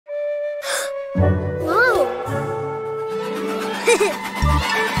Oh.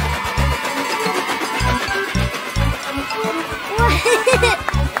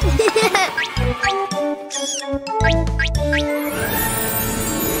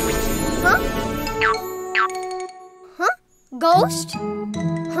 Huh? Huh? Ghost?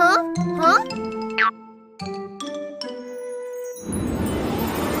 Huh? Huh?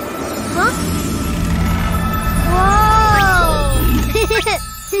 Huh? Whoa!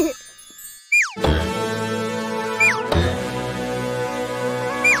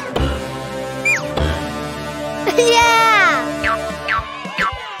 Yeah!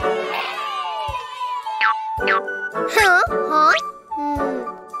 Huh? Huh?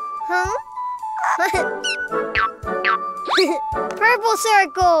 Huh? Purple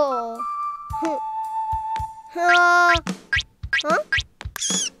circle. Huh?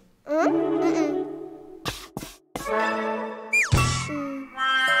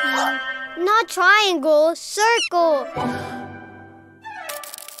 Not triangle, circle.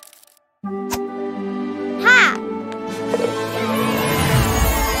 Ha!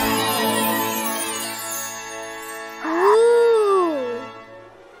 Ooh.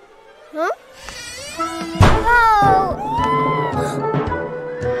 Huh? Whoa!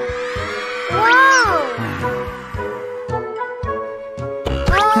 Whoa!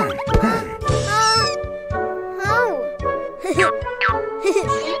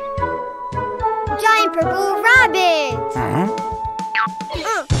 Giant purple rabbit.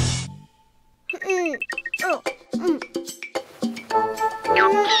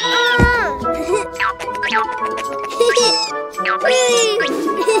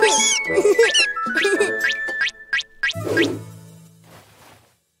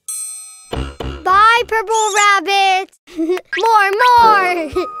 Bye, purple rabbit. More.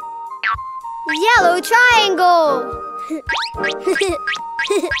 Yellow triangle.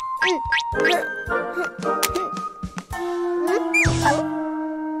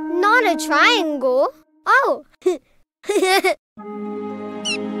 Not a triangle. Oh.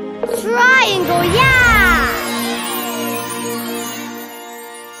 Triangle, yeah!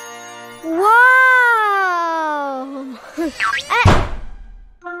 Wow!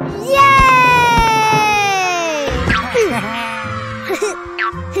 Yay!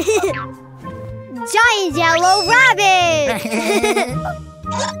 Giant yellow rabbit!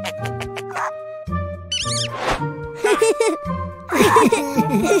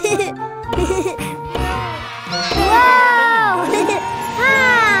 Wow!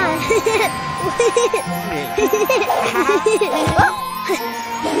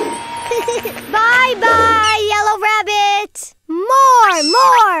 Bye-bye, yellow rabbit!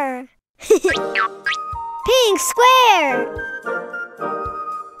 More! Pink square!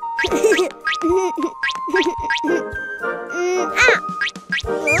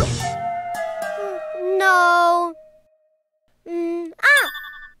 No!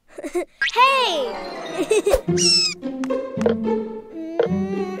 Hey!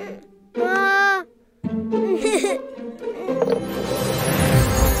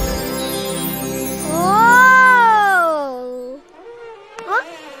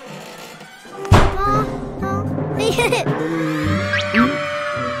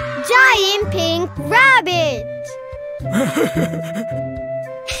 Giant pink rabbit!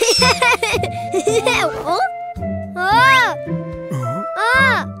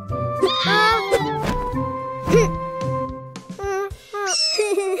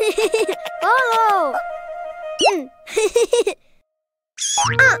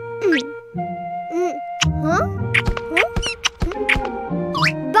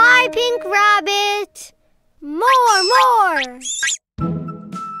 Bye, pink rabbit! More!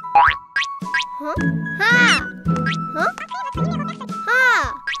 Huh? Ha! Huh? Ha!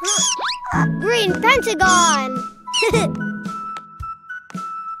 Huh? Green pentagon!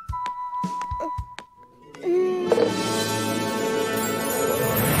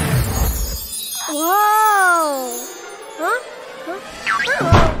 Whoa! Huh?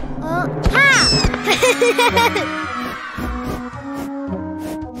 Ha!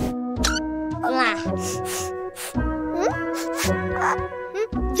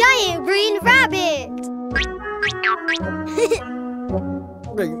 Giant green rabbit!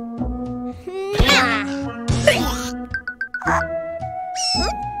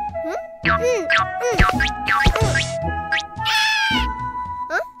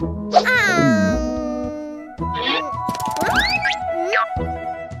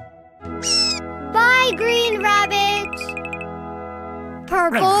 Bye, green rabbit!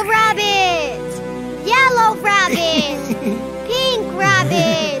 Purple rabbit! Yellow rabbit! Pink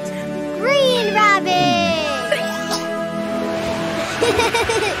rabbit! Green rabbit!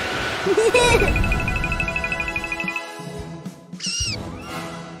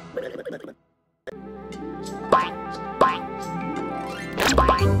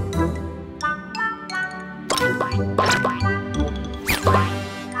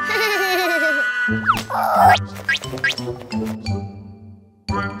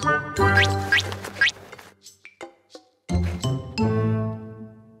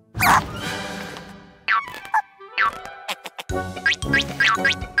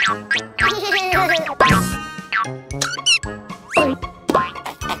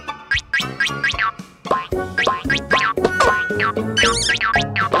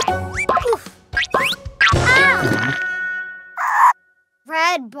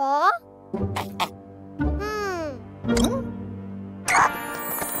 Red ball?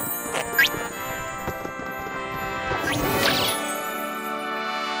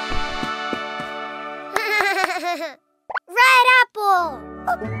 Red apple!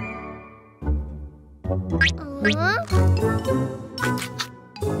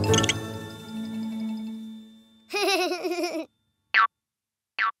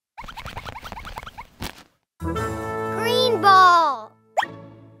 Green ball!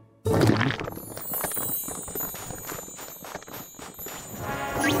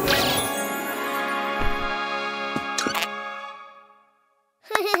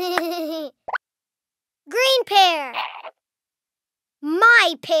 Green pear!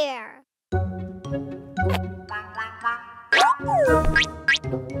 My pear!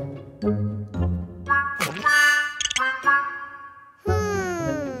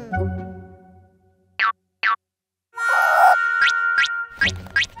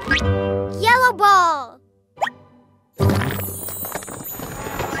 Yellow ball!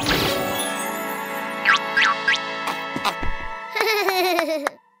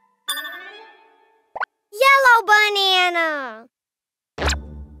 Yellow banana!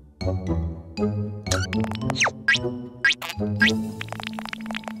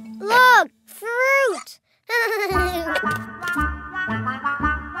 Look, fruit!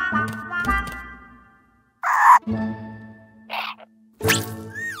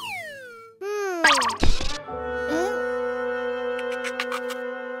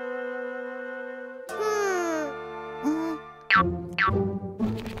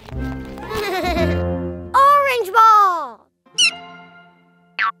 Orange ball!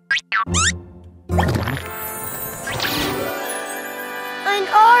 An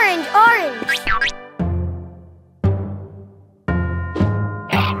orange.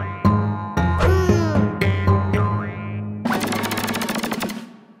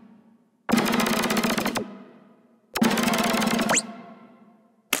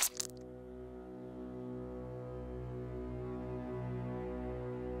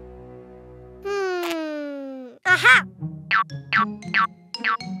 Aha!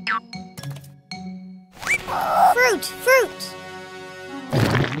 Fruit! Fruit!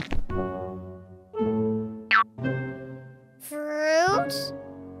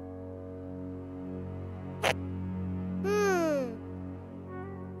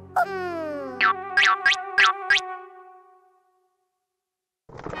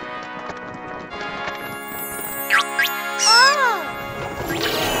 Oh!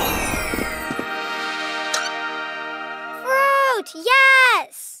 Fruit!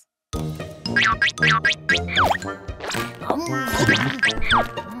 Yes!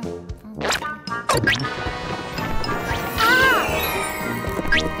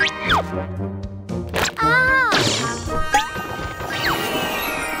 Ah!